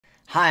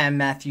Hi, I'm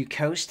Matthew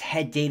Coast,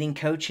 head dating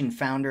coach and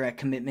founder at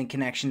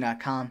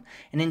CommitmentConnection.com.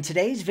 And in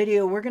today's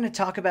video, we're going to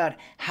talk about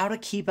how to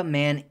keep a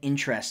man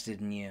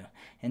interested in you.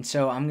 And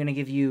so I'm going to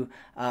give you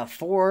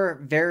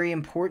 4 very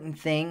important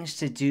things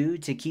to do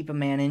to keep a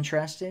man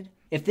interested.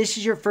 If this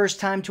is your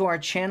first time to our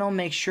channel,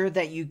 make sure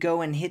that you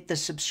go and hit the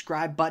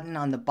subscribe button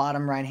on the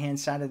bottom right-hand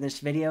side of this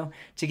video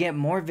to get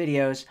more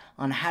videos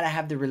on how to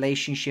have the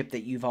relationship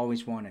that you've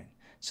always wanted.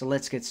 So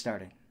let's get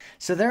started.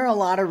 So there are a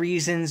lot of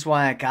reasons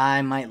why a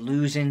guy might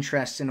lose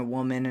interest in a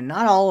woman, and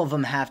not all of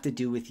them have to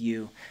do with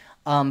you.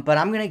 But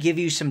I'm going to give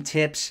you some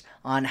tips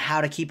on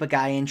how to keep a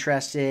guy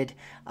interested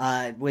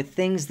with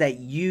things that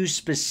you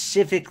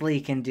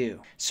specifically can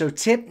do. So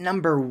tip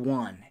number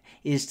 1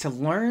 is to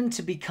learn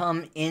to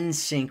become in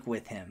sync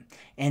with him.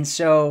 And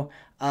so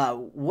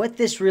what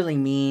this really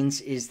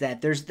means is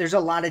that there's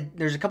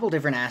a couple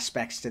different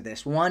aspects to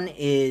this. One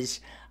is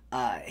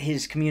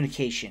his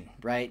communication,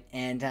 right?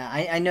 And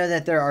I know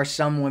that there are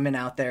some women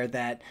out there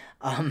that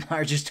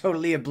are just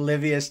totally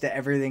oblivious to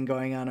everything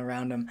going on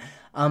around them.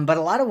 But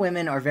a lot of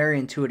women are very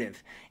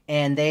intuitive,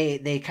 and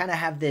they kind of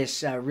have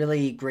this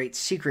really great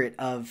secret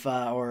of,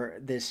 or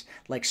this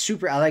like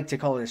I like to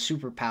call it a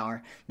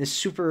superpower, this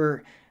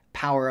super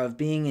power of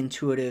being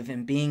intuitive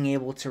and being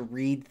able to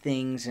read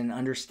things and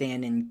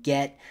understand and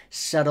get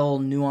subtle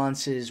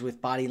nuances with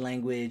body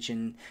language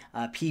and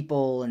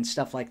people and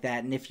stuff like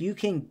that. And if you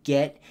can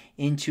get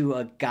into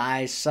a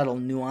guy's subtle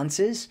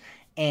nuances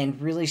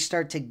and really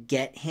start to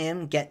get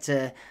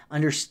to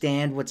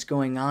understand what's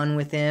going on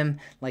with him,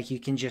 like you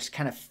can just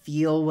kind of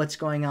feel what's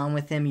going on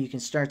with him, you can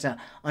start to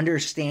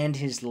understand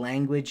his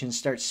language and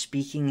start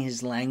speaking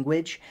his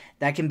language,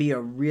 that can be a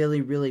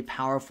really, really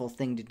powerful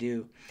thing to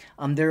do.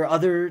 There are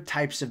other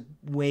types of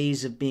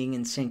ways of being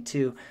in sync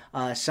too,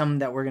 some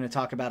that we're going to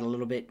talk about a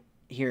little bit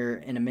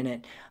here in a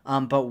minute.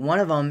 But one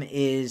of them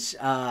is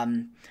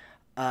there's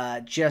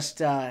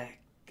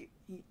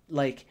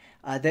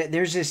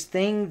this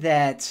thing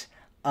that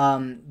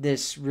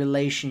this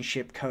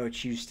relationship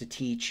coach used to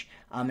teach,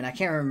 and I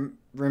can't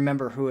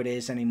remember who it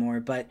is anymore,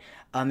 but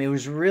it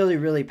was really,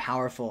 really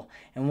powerful.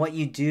 And what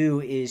you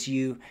do is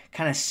you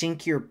kind of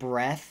sync your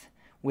breath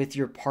with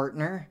your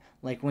partner,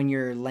 like when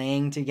you're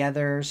laying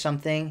together or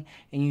something,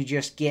 and you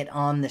just get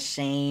on the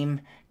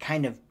same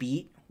kind of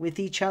beat with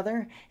each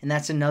other. And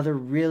that's another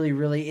really,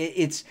 really,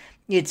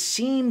 it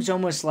seems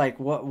almost like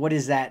what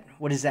does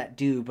that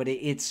do? But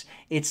it's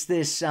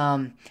this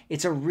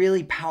it's a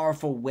really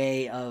powerful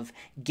way of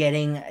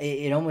getting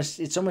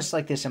it's almost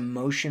like this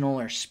emotional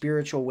or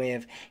spiritual way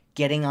of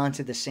getting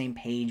onto the same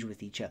page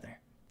with each other.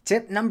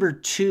 Tip number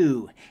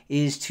 2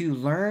 is to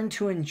learn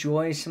to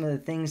enjoy some of the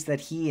things that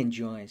he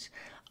enjoys.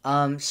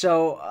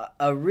 So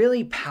a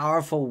really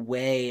powerful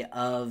way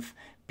of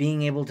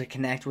being able to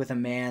connect with a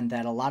man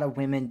that a lot of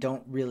women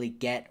don't really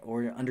get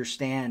or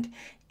understand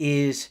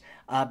is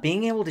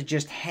being able to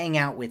just hang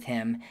out with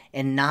him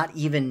and not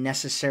even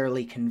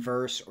necessarily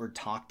converse or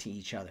talk to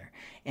each other.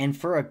 And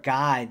for a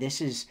guy,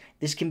 this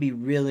can be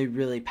really,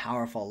 really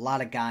powerful. A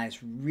lot of guys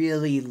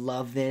really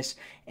love this,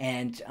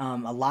 and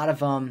a lot of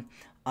them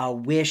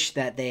wish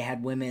that they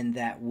had women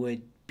that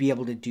would be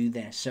able to do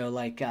this. So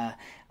like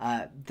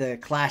the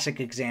classic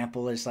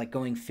example is like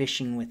going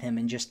fishing with him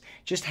and just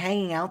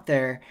hanging out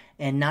there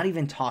and not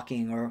even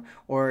talking,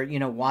 or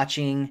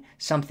watching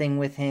something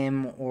with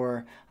him,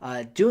 or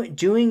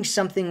doing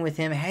something with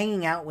him,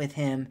 hanging out with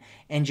him,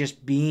 and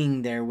just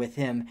being there with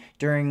him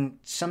during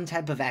some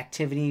type of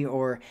activity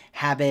or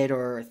habit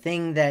or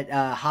thing that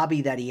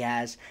hobby that he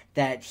has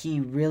that he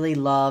really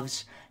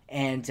loves.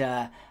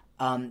 And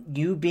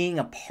you being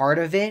a part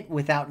of it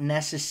without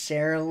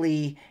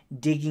necessarily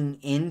digging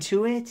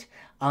into it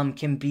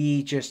can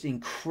be just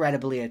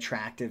incredibly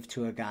attractive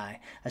to a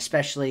guy,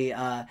 especially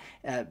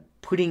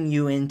putting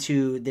you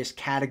into this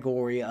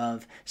category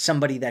of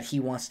somebody that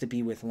he wants to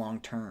be with long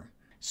term.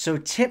 So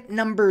tip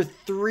number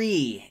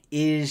 3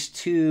 is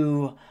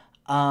to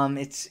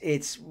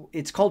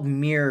it's called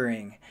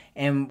mirroring.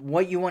 And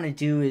what you want to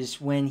do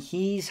is when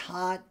he's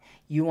hot,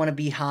 you want to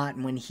be hot,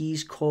 and when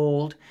he's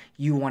cold,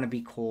 you want to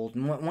be cold.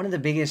 And one of the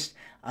biggest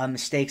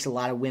mistakes a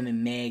lot of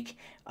women make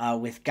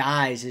with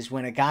guys is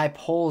when a guy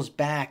pulls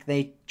back,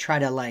 they try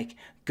to like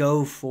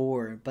go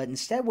forward. But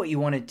instead what you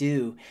want to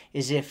do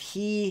is if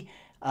he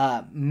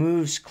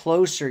moves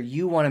closer,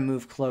 you want to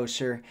move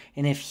closer,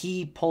 and if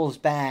he pulls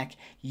back,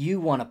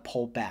 you want to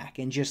pull back,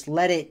 and just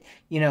let it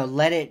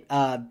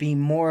be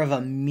more of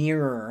a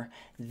mirror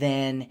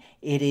than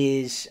it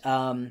is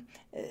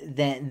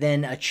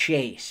than a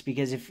chase.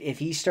 Because if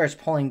he starts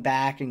pulling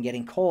back and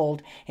getting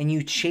cold and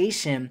you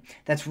chase him,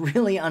 that's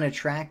really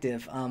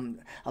unattractive.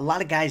 A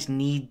lot of guys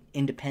need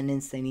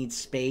independence, they need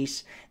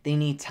space, they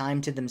need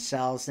time to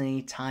themselves, they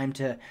need time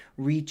to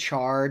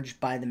recharge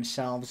by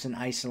themselves in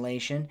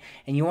isolation,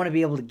 and you want to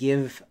be able to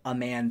give a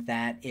man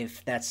that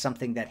if that's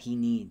something that he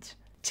needs.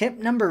 Tip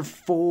number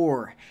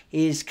 4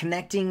 is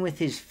connecting with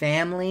his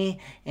family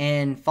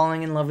and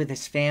falling in love with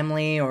his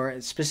family,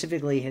 or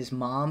specifically his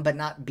mom, but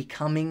not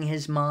becoming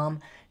his mom.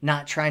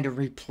 not trying to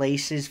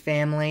replace his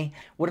family.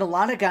 What a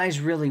lot of guys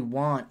really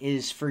want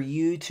is for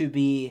you to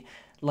be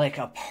like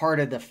a part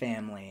of the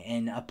family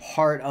and a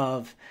part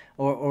of,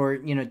 or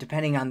you know,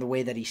 depending on the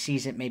way that he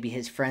sees it, maybe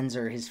his friends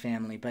or his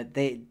family, but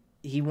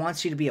he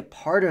wants you to be a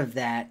part of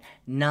that,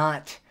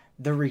 not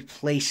the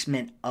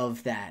replacement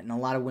of that. And a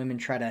lot of women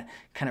try to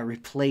kind of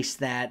replace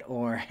that,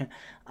 or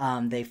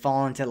they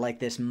fall into like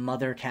this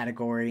mother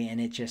category,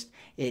 and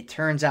it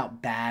turns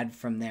out bad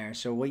from there.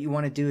 So what you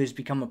want to do is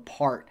become a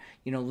part,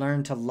 you know,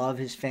 learn to love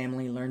his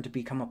family, learn to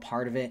become a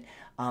part of it,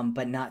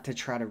 but not to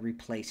try to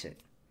replace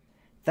it.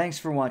 Thanks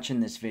for watching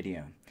this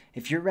video.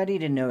 If you're ready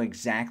to know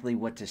exactly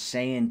what to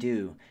say and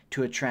do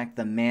to attract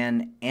the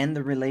man and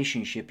the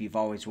relationship you've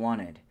always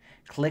wanted,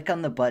 click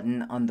on the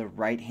button on the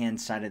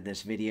right-hand side of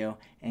this video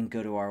and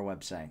go to our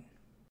website.